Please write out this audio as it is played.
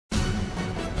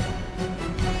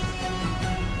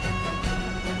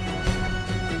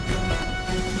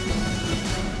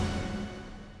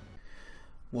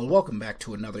Well, welcome back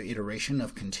to another iteration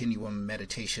of Continuum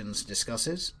Meditations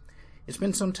Discusses. It's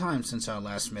been some time since our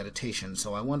last meditation,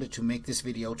 so I wanted to make this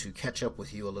video to catch up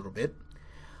with you a little bit.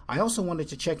 I also wanted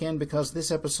to check in because this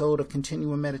episode of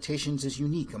Continuum Meditations is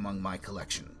unique among my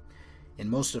collection. In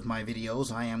most of my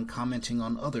videos, I am commenting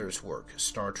on others' work,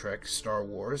 Star Trek, Star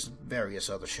Wars, various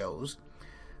other shows.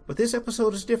 But this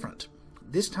episode is different.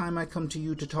 This time I come to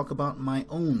you to talk about my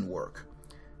own work.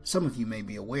 Some of you may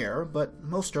be aware, but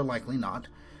most are likely not,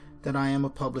 that I am a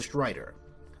published writer.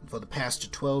 For the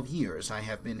past 12 years, I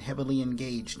have been heavily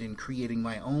engaged in creating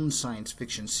my own science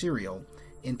fiction serial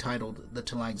entitled The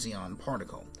Talagxaon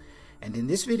Particle. And in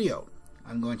this video,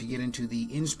 I'm going to get into the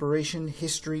inspiration,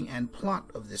 history, and plot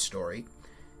of this story,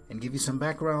 and give you some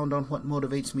background on what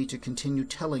motivates me to continue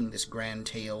telling this grand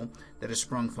tale that has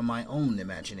sprung from my own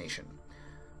imagination.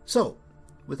 So,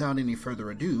 without any further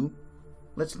ado,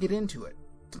 let's get into it.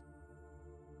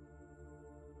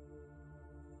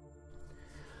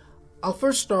 I'll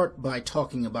first start by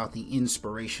talking about the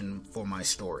inspiration for my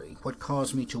story, what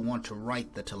caused me to want to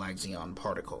write the Talagxaon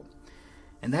Particle.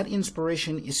 And that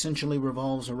inspiration essentially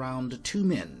revolves around two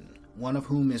men, one of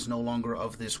whom is no longer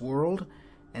of this world,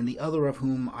 and the other of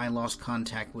whom I lost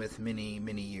contact with many,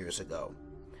 many years ago.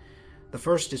 The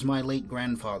first is my late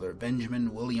grandfather,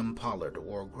 Benjamin William Pollard,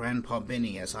 or Grandpa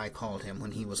Benny as I called him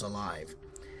when he was alive.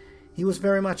 He was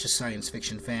very much a science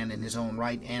fiction fan in his own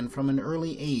right, and from an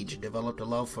early age developed a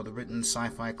love for the written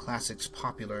sci-fi classics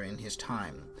popular in his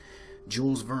time.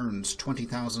 Jules Verne's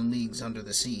 20,000 Leagues Under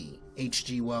the Sea,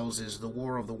 H.G. Wells's The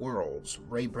War of the Worlds,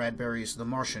 Ray Bradbury's The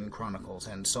Martian Chronicles,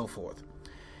 and so forth.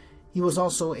 He was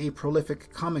also a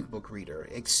prolific comic book reader,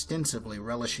 extensively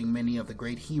relishing many of the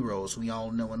great heroes we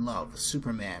all know and love: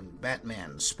 Superman,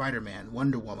 Batman, Spider-Man,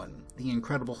 Wonder Woman, The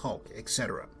Incredible Hulk,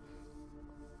 etc.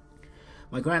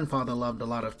 My grandfather loved a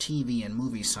lot of TV and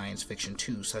movie science fiction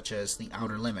too, such as The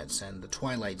Outer Limits and The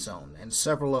Twilight Zone, and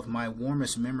several of my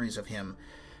warmest memories of him,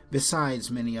 besides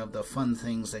many of the fun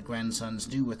things that grandsons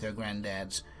do with their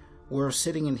granddads, were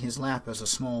sitting in his lap as a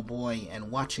small boy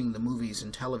and watching the movies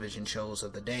and television shows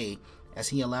of the day as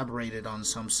he elaborated on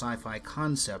some sci-fi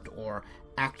concept or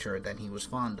actor that he was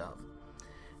fond of.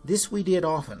 This we did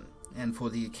often, and for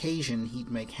the occasion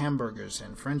he'd make hamburgers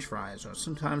and french fries, or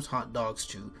sometimes hot dogs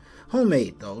too.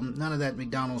 Homemade, though, none of that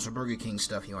McDonald's or Burger King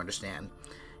stuff, you understand.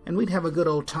 And we'd have a good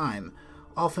old time,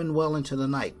 often well into the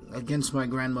night, against my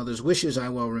grandmother's wishes, I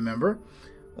well remember,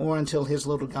 or until his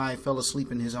little guy fell asleep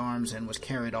in his arms and was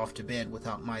carried off to bed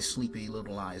without my sleepy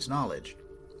little eyes' knowledge.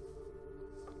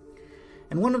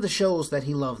 And one of the shows that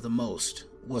he loved the most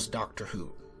was Doctor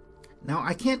Who. Now,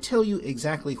 I can't tell you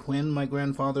exactly when my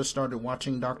grandfather started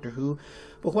watching Doctor Who,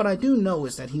 but what I do know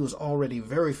is that he was already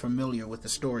very familiar with the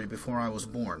story before I was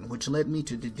born, which led me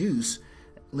to deduce,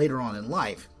 later on in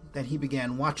life, that he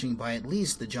began watching by at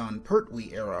least the John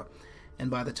Pertwee era, and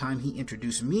by the time he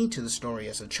introduced me to the story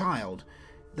as a child,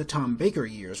 the Tom Baker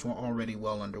years were already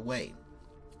well underway.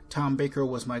 Tom Baker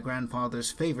was my grandfather's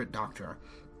favorite doctor,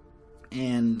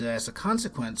 and as a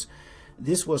consequence,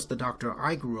 this was the Doctor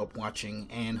I grew up watching,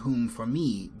 and whom, for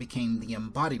me, became the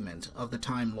embodiment of the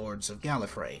Time Lords of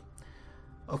Gallifrey.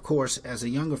 Of course, as a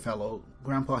younger fellow,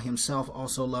 Grandpa himself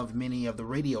also loved many of the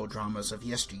radio dramas of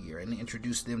yesteryear and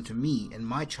introduced them to me in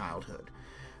my childhood.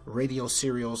 Radio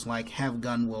serials like Have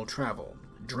Gun Will Travel,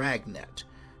 Dragnet,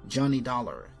 Johnny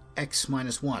Dollar,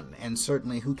 X-1, and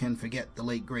certainly who can forget the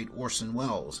late great Orson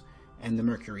Welles and the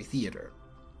Mercury Theater.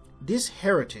 This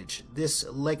heritage, this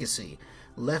legacy,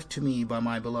 left to me by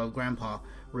my beloved grandpa,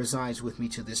 resides with me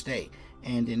to this day,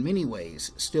 and in many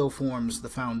ways still forms the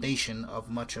foundation of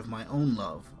much of my own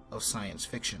love of science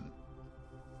fiction.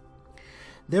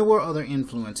 There were other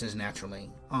influences, naturally.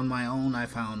 On my own, I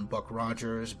found Buck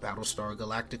Rogers, Battlestar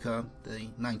Galactica, the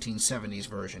 1970s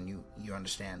version, you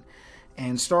understand,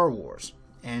 and Star Wars.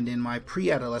 And in my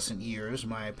pre-adolescent years,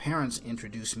 my parents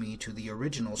introduced me to the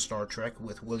original Star Trek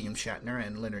with William Shatner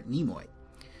and Leonard Nimoy.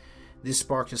 This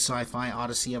sparked a sci-fi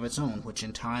odyssey of its own, which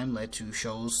in time led to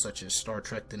shows such as Star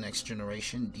Trek The Next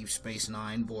Generation, Deep Space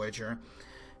Nine, Voyager,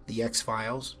 The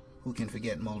X-Files, who can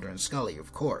forget Mulder and Scully,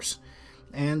 of course,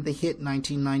 and the hit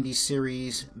 1990s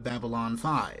series Babylon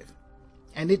 5.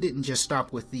 And it didn't just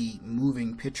stop with the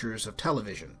moving pictures of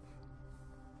television.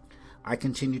 I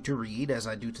continued to read, as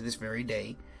I do to this very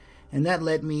day, and that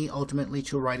led me ultimately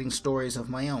to writing stories of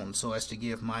my own so as to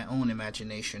give my own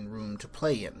imagination room to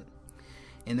play in.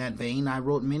 In that vein, I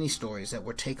wrote many stories that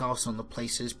were takeoffs on the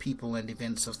places, people, and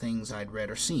events of things I'd read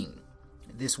or seen.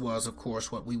 This was, of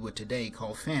course, what we would today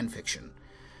call fan fiction.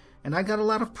 And I got a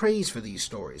lot of praise for these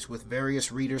stories, with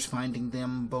various readers finding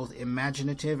them both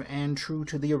imaginative and true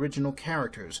to the original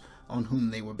characters on whom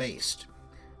they were based.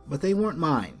 but they weren't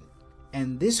mine,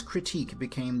 and this critique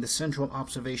became the central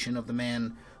observation of the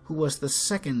man who was the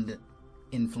second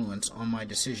influence on my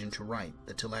decision to write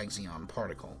the Talagxaon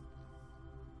Particle.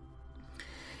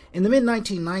 In the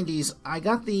mid-1990s, I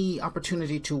got the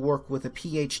opportunity to work with a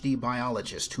PhD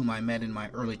biologist whom I met in my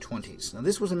early 20s. Now,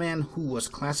 this was a man who was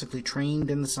classically trained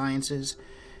in the sciences,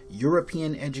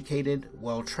 European educated,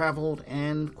 well-traveled,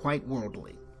 and quite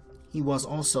worldly. He was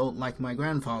also, like my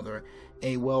grandfather,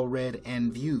 a well-read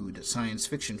and viewed science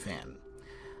fiction fan.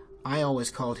 I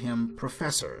always called him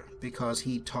Professor because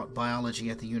he taught biology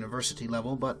at the university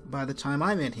level, but by the time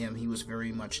I met him, he was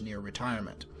very much near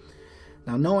retirement.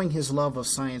 Now, knowing his love of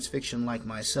science fiction like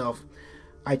myself,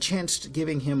 I chanced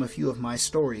giving him a few of my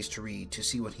stories to read to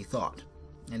see what he thought.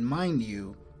 And mind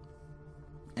you,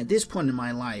 at this point in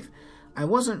my life, I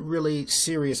wasn't really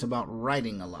serious about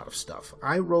writing a lot of stuff.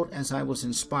 I wrote as I was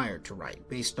inspired to write,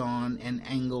 based on an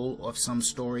angle of some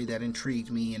story that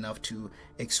intrigued me enough to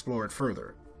explore it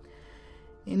further.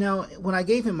 You know, when I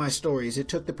gave him my stories, it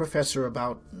took the professor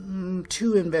about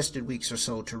 2 invested weeks or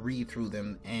so to read through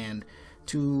them and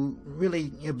to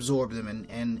really absorb them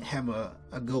and have a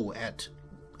go at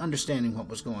understanding what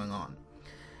was going on.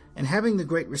 And having the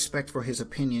great respect for his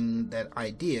opinion that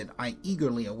I did, I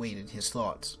eagerly awaited his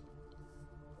thoughts.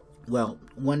 Well,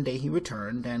 one day he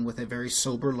returned, and with a very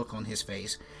sober look on his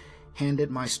face,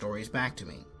 handed my stories back to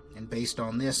me. And based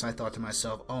on this, I thought to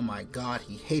myself, oh my God,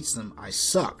 he hates them, I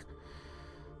suck.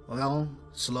 Well,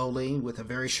 slowly, with a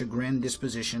very chagrined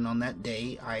disposition on that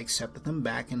day, I accepted them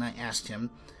back, and I asked him,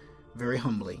 very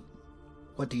humbly,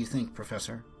 what do you think,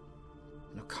 Professor?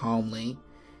 Now, calmly,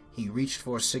 he reached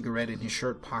for a cigarette in his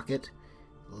shirt pocket,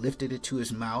 lifted it to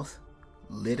his mouth,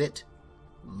 lit it,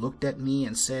 looked at me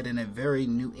and said in a very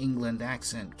New England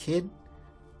accent, "Kid,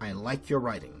 I like your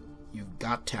writing. You've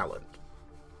got talent."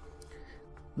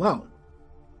 Well,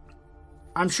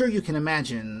 I'm sure you can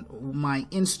imagine my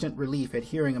instant relief at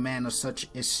hearing a man of such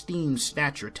esteemed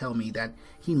stature tell me that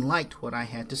he liked what I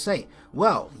had to say.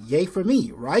 Well, yay for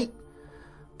me, right?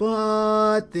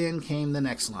 But then came the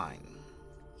next line.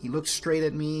 He looked straight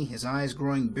at me, his eyes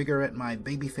growing bigger at my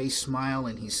baby-faced smile,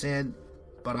 and he said,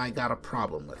 "But I got a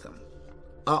problem with him."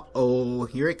 Uh-oh,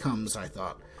 here it comes, I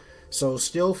thought. So,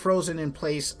 still frozen in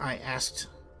place, I asked,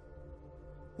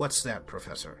 "What's that,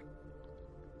 Professor?"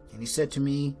 And he said to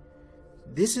me,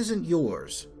 "This isn't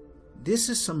yours. This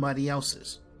is somebody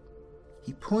else's."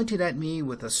 He pointed at me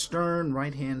with a stern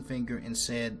right-hand finger and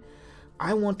said,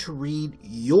 "I want to read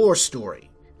your story.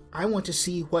 I want to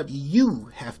see what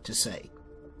you have to say."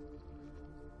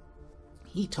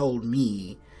 He told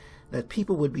me that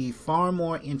people would be far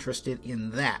more interested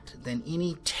in that than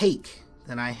any take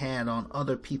that I had on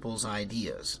other people's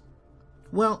ideas.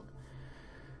 Well,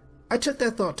 I took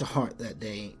that thought to heart that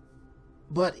day,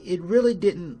 but it really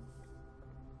didn't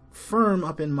firm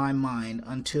up in my mind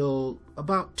until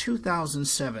about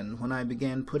 2007, when I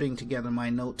began putting together my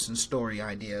notes and story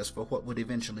ideas for what would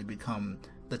eventually become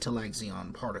the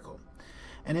Talagxaon Particle.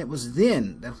 And it was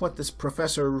then that what this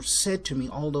professor said to me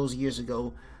all those years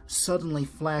ago suddenly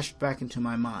flashed back into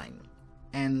my mind.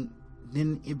 And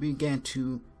then it began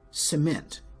to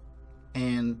cement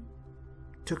and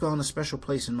took on a special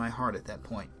place in my heart at that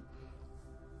point.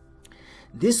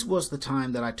 This was the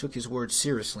time that I took his words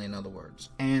seriously, in other words,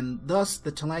 and thus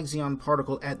the Talagxaon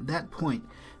Particle at that point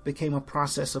became a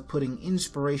process of putting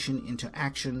inspiration into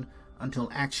action until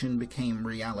action became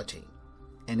reality.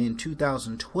 And in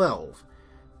 2012,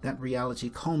 that reality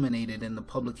culminated in the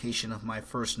publication of my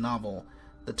first novel,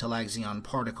 the Talagxaon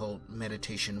Particle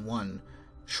Meditation 1,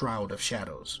 Shroud of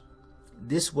Shadows.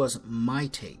 This was my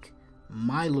take,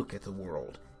 my look at the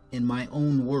world, in my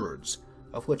own words,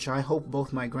 of which I hope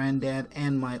both my granddad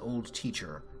and my old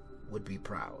teacher would be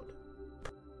proud.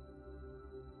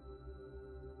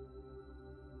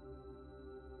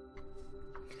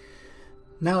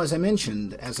 Now, as I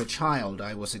mentioned, as a child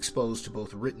I was exposed to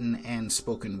both written and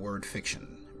spoken word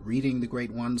fiction, reading the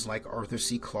great ones like Arthur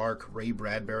C. Clarke, Ray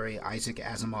Bradbury, Isaac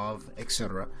Asimov,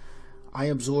 etc. I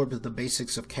absorbed the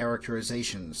basics of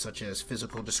characterization, such as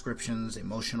physical descriptions,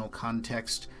 emotional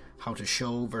context, how to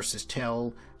show versus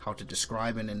tell, how to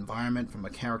describe an environment from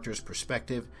a character's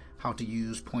perspective, how to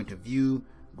use point of view,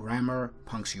 grammar,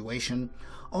 punctuation,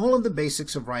 all of the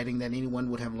basics of writing that anyone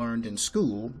would have learned in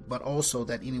school, but also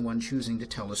that anyone choosing to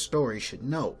tell a story should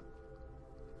know.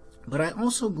 But I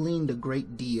also gleaned a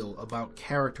great deal about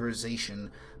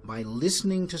characterization by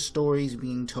listening to stories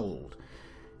being told,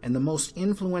 and the most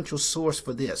influential source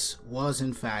for this was,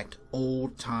 in fact,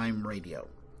 old-time radio.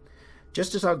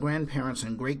 Just as our grandparents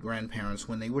and great-grandparents,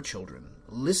 when they were children,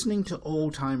 listening to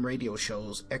old-time radio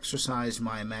shows exercised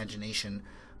my imagination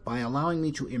by allowing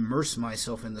me to immerse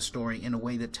myself in the story in a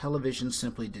way that television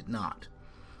simply did not.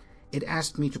 It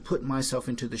asked me to put myself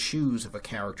into the shoes of a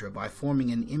character by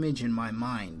forming an image in my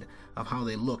mind of how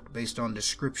they looked based on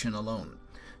description alone,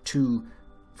 to,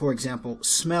 for example,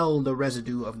 smell the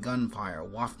residue of gunfire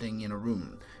wafting in a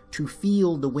room, to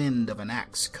feel the wind of an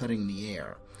axe cutting the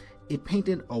air. It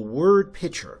painted a word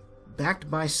picture,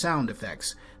 backed by sound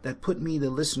effects, that put me, the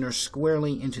listener,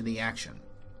 squarely into the action.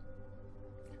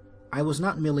 I was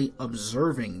not merely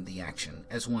observing the action,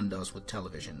 as one does with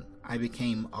television. I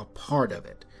became a part of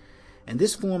it. And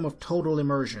this form of total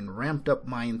immersion ramped up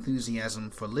my enthusiasm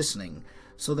for listening,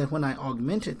 so that when I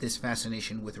augmented this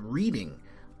fascination with reading,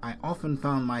 I often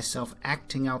found myself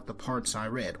acting out the parts I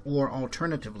read, or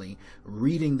alternatively,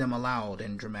 reading them aloud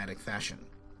in dramatic fashion.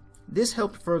 This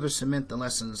helped further cement the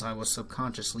lessons I was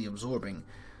subconsciously absorbing,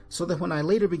 so that when I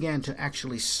later began to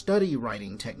actually study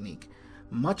writing technique,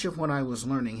 much of what I was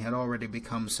learning had already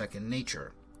become second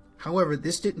nature. However,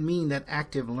 this didn't mean that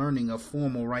active learning of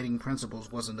formal writing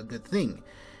principles wasn't a good thing.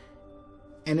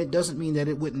 And it doesn't mean that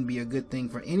it wouldn't be a good thing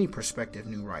for any prospective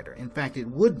new writer. In fact, it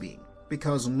would be,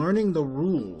 because learning the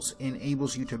rules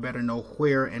enables you to better know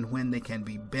where and when they can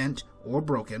be bent or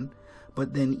broken,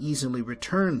 but then easily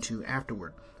returned to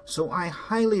afterward. So I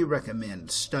highly recommend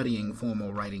studying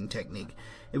formal writing technique.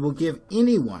 It will give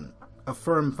anyone a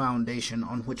firm foundation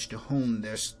on which to hone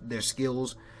their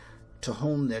skills, to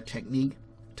hone their technique,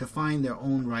 to find their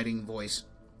own writing voice,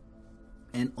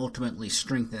 and ultimately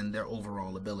strengthen their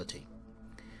overall ability.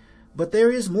 But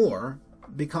there is more,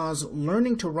 because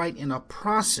learning to write in a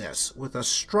process with a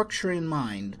structure in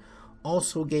mind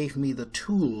also gave me the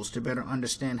tools to better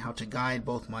understand how to guide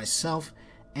both myself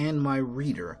and my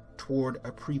reader toward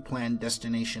a pre-planned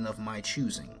destination of my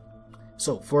choosing.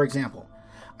 So, for example,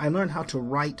 I learned how to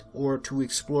write or to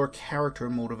explore character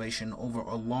motivation over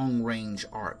a long-range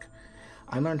arc.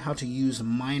 I learned how to use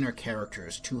minor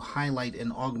characters to highlight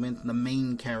and augment the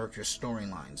main character's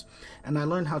storylines, and I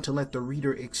learned how to let the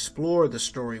reader explore the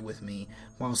story with me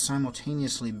while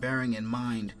simultaneously bearing in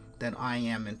mind that I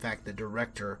am, in fact, the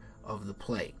director of the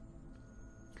play.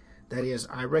 That is,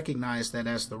 I recognize that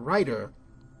as the writer,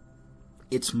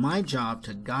 it's my job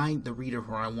to guide the reader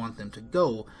where I want them to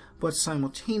go, but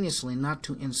simultaneously not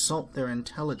to insult their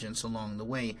intelligence along the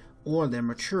way or their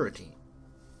maturity.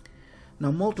 Now,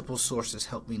 multiple sources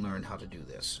help me learn how to do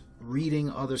this.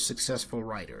 Reading other successful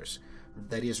writers,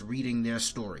 that is, reading their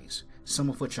stories, some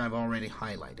of which I've already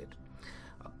highlighted.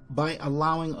 By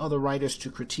allowing other writers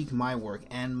to critique my work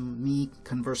and me,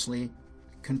 conversely,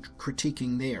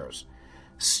 critiquing theirs.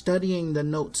 Studying the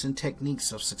notes and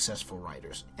techniques of successful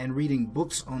writers, and reading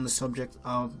books on the subject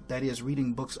of, that is,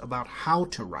 reading books about how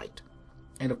to write.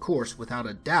 And of course, without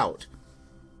a doubt,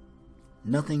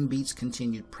 nothing beats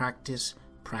continued practice,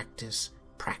 practice,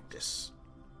 practice.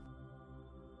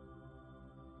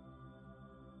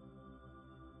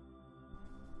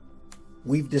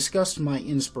 We've discussed my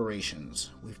inspirations.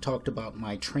 We've talked about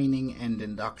my training and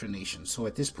indoctrination. So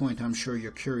at this point, I'm sure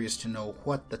you're curious to know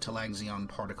what the Talagxaon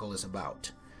Particle is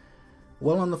about.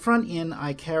 Well, on the front end,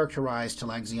 I characterize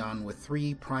Talagxaon with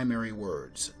three primary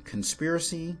words: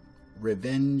 conspiracy,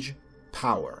 revenge,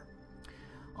 power.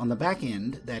 On the back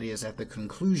end, that is, at the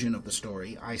conclusion of the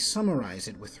story, I summarize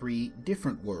it with three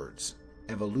different words: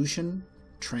 evolution,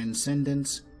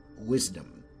 transcendence,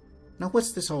 wisdom. Now,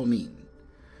 what's this all mean?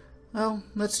 Well,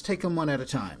 let's take them one at a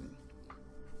time.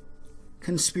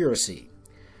 Conspiracy.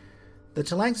 The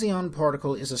Talagxaon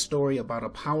Particle is a story about a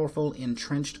powerful,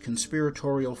 entrenched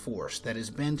conspiratorial force that is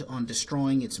bent on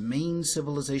destroying its main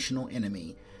civilizational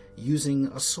enemy using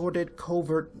assorted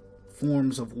covert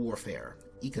forms of warfare: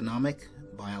 economic,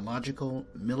 biological,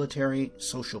 military,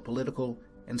 social-political,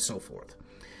 and so forth.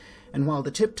 And while the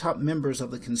tip-top members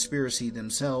of the conspiracy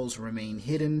themselves remain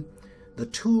hidden, the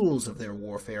tools of their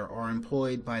warfare are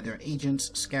employed by their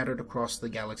agents scattered across the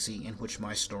galaxy in which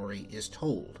my story is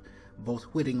told,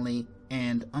 both wittingly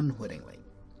and unwittingly.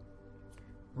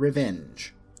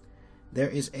 Revenge. There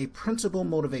is a principal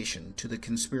motivation to the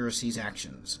conspiracy's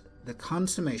actions: the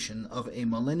consummation of a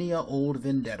millennia-old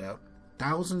vendetta,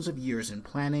 thousands of years in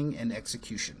planning and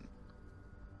execution.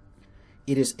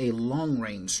 It is a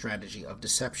long-range strategy of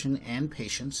deception and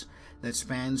patience that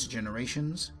spans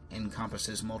generations,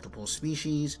 encompasses multiple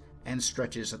species, and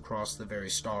stretches across the very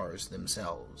stars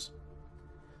themselves.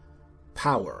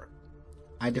 Power.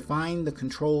 I define the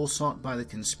control sought by the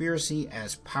conspiracy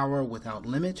as power without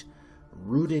limit,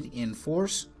 rooted in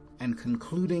force, and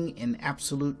concluding in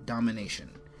absolute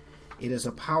domination. It is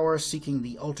a power seeking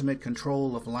the ultimate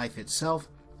control of life itself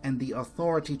and the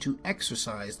authority to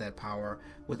exercise that power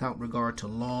without regard to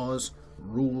laws,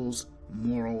 rules,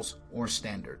 morals, or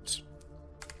standards.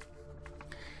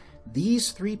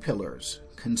 These three pillars,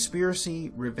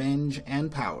 conspiracy, revenge,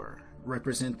 and power,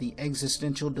 represent the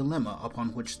existential dilemma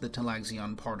upon which the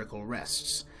Talagxaon Particle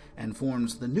rests, and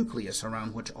forms the nucleus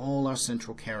around which all our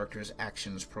central characters'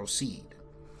 actions proceed.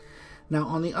 Now,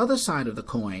 on the other side of the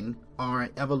coin are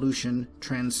evolution,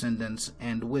 transcendence,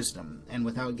 and wisdom, and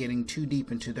without getting too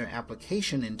deep into their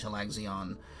application in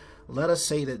Talagxaon, let us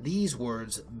say that these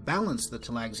words balance the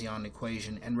Talagxaon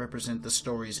equation and represent the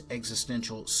story's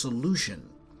existential solution.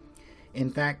 In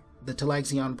fact, the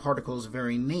Talagxaon Particle's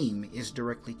very name is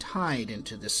directly tied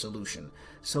into this solution,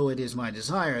 so it is my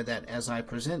desire that as I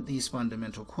present these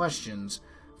fundamental questions,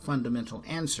 fundamental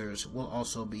answers will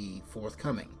also be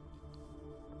forthcoming.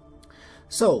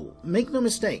 So, make no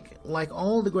mistake, like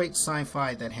all the great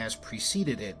sci-fi that has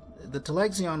preceded it, the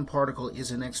Talagxaon Particle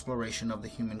is an exploration of the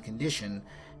human condition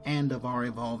and of our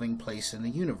evolving place in the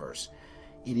universe.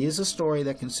 It is a story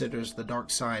that considers the dark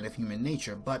side of human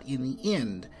nature, but in the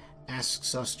end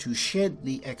asks us to shed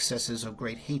the excesses of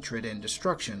great hatred and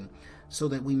destruction so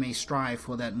that we may strive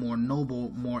for that more noble,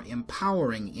 more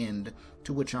empowering end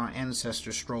to which our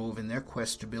ancestors strove in their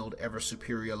quest to build ever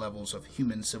superior levels of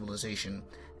human civilization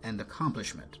and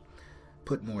accomplishment.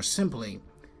 Put more simply,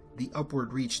 the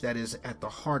upward reach that is at the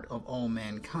heart of all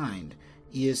mankind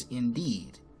is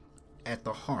indeed at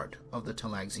the heart of the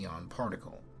Talagxaon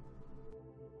Particle.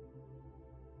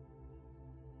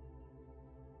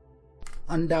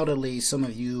 Undoubtedly, some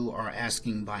of you are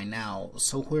asking by now,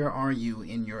 so where are you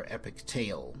in your epic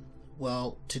tale?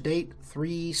 Well, to date,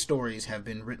 3 stories have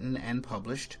been written and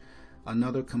published,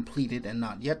 another completed and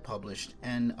not yet published,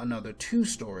 and another 2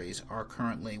 stories are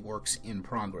currently works in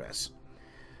progress.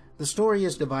 The story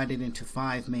is divided into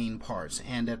 5 main parts,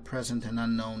 and at present an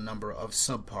unknown number of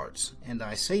subparts, and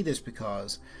I say this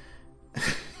because,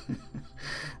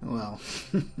 well,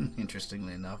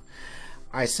 interestingly enough,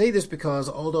 I say this because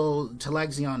although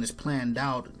Talagxaon is planned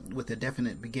out with a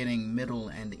definite beginning, middle,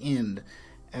 and end,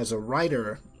 as a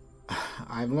writer,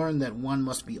 I've learned that one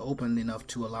must be open enough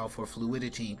to allow for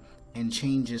fluidity and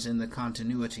changes in the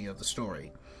continuity of the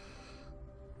story.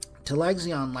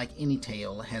 Talagxaon, like any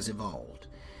tale, has evolved,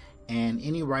 and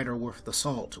any writer worth the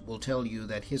salt will tell you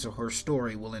that his or her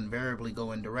story will invariably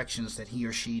go in directions that he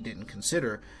or she didn't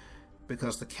consider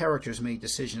because the characters made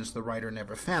decisions the writer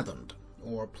never fathomed,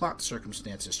 or plot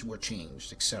circumstances were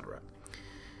changed, etc.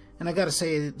 And I gotta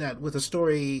say that with a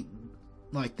story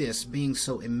like this being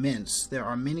so immense, there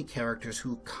are many characters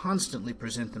who constantly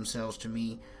present themselves to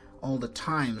me all the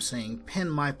time saying, "Pen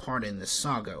my part in this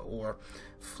saga," or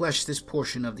 "Flesh this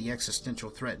portion of the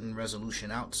existential threat and resolution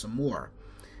out some more."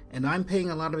 And I'm paying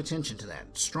a lot of attention to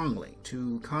that, strongly,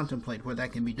 to contemplate where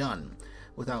that can be done,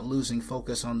 without losing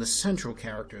focus on the central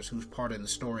characters whose part in the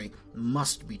story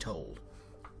must be told.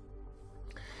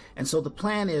 And so the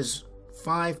plan is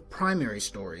 5 primary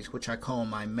stories, which I call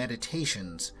my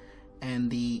meditations,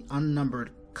 and the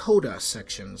unnumbered coda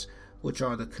sections, which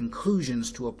are the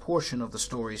conclusions to a portion of the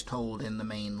stories told in the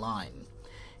main line.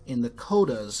 In the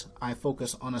codas, I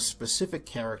focus on a specific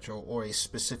character or a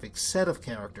specific set of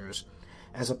characters,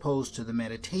 as opposed to the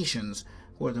meditations,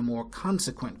 where the more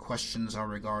consequent questions are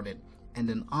regarded, and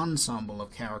an ensemble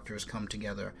of characters come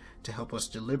together to help us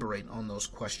deliberate on those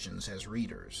questions as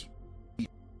readers.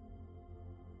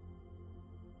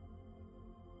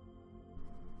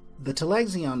 The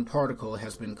Talagxaon Particle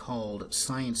has been called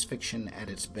science fiction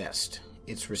at its best.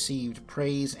 It's received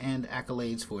praise and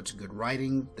accolades for its good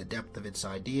writing, the depth of its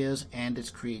ideas, and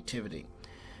its creativity.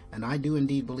 And I do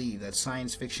indeed believe that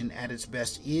science fiction at its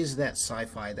best is that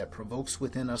sci-fi that provokes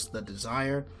within us the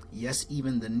desire, yes,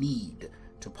 even the need,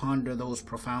 to ponder those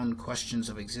profound questions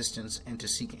of existence and to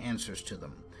seek answers to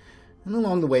them. And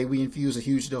along the way, we infuse a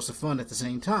huge dose of fun at the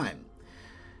same time.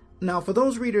 Now, for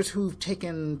those readers who've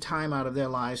taken time out of their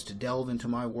lives to delve into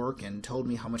my work and told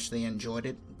me how much they enjoyed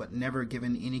it, but never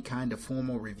given any kind of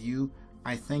formal review,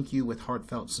 I thank you with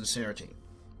heartfelt sincerity.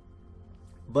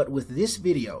 But with this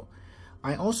video,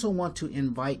 I also want to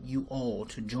invite you all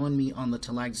to join me on the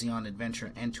Talagxaon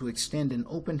adventure and to extend an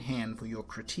open hand for your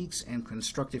critiques and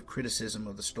constructive criticism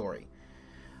of the story.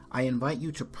 I invite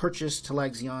you to purchase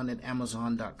Talagxaon at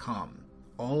Amazon.com.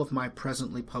 All of my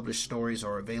presently published stories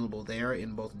are available there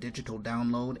in both digital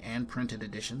download and printed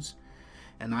editions,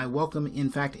 and I welcome, in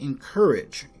fact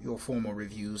encourage, your formal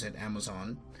reviews at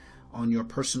Amazon, on your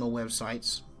personal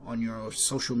websites, on your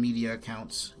social media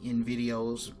accounts, in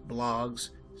videos, blogs,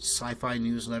 sci-fi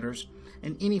newsletters,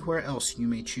 and anywhere else you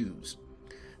may choose.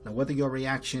 Now, whether your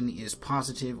reaction is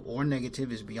positive or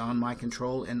negative is beyond my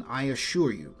control, and I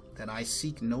assure you that I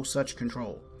seek no such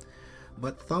control.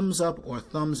 But thumbs up or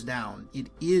thumbs down, it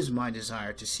is my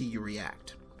desire to see you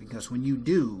react, because when you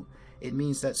do, it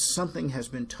means that something has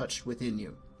been touched within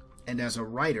you. And as a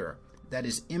writer, that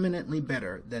is eminently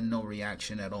better than no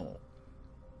reaction at all.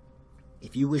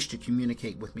 If you wish to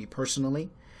communicate with me personally,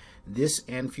 this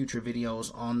and future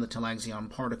videos on the Talagxaon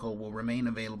Particle will remain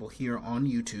available here on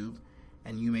YouTube,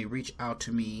 and you may reach out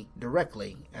to me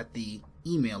directly at the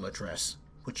email address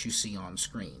which you see on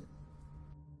screen.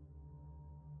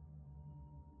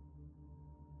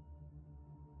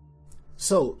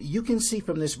 So, you can see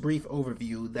from this brief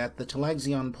overview that the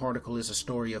Talagxaon Particle is a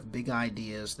story of big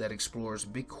ideas that explores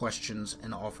big questions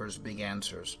and offers big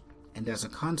answers. And as a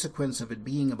consequence of it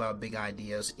being about big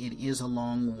ideas, it is a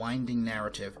long, winding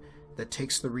narrative that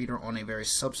takes the reader on a very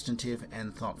substantive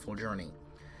and thoughtful journey.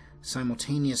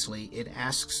 Simultaneously, it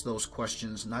asks those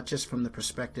questions not just from the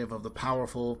perspective of the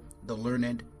powerful, the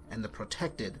learned, and the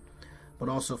protected, but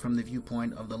also from the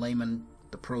viewpoint of the layman,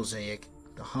 the prosaic,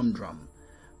 the humdrum,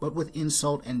 but with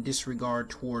insult and disregard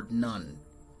toward none.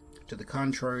 To the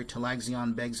contrary,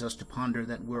 Talagxaon begs us to ponder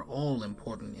that we're all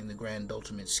important in the grand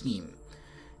ultimate scheme,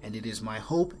 and it is my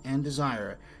hope and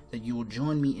desire that you will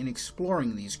join me in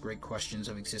exploring these great questions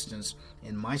of existence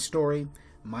in my story,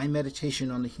 my meditation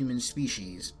on the human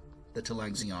species, the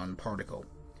Talagxaon Particle.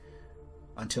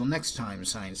 Until next time,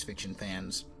 science fiction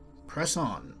fans, press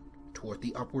on toward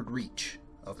the upward reach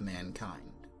of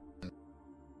mankind.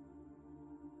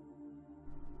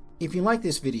 If you like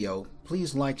this video,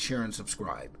 please like, share, and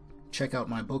subscribe. Check out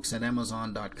my books at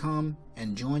Amazon.com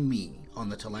and join me on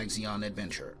the Talagxaon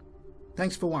adventure.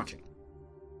 Thanks for watching.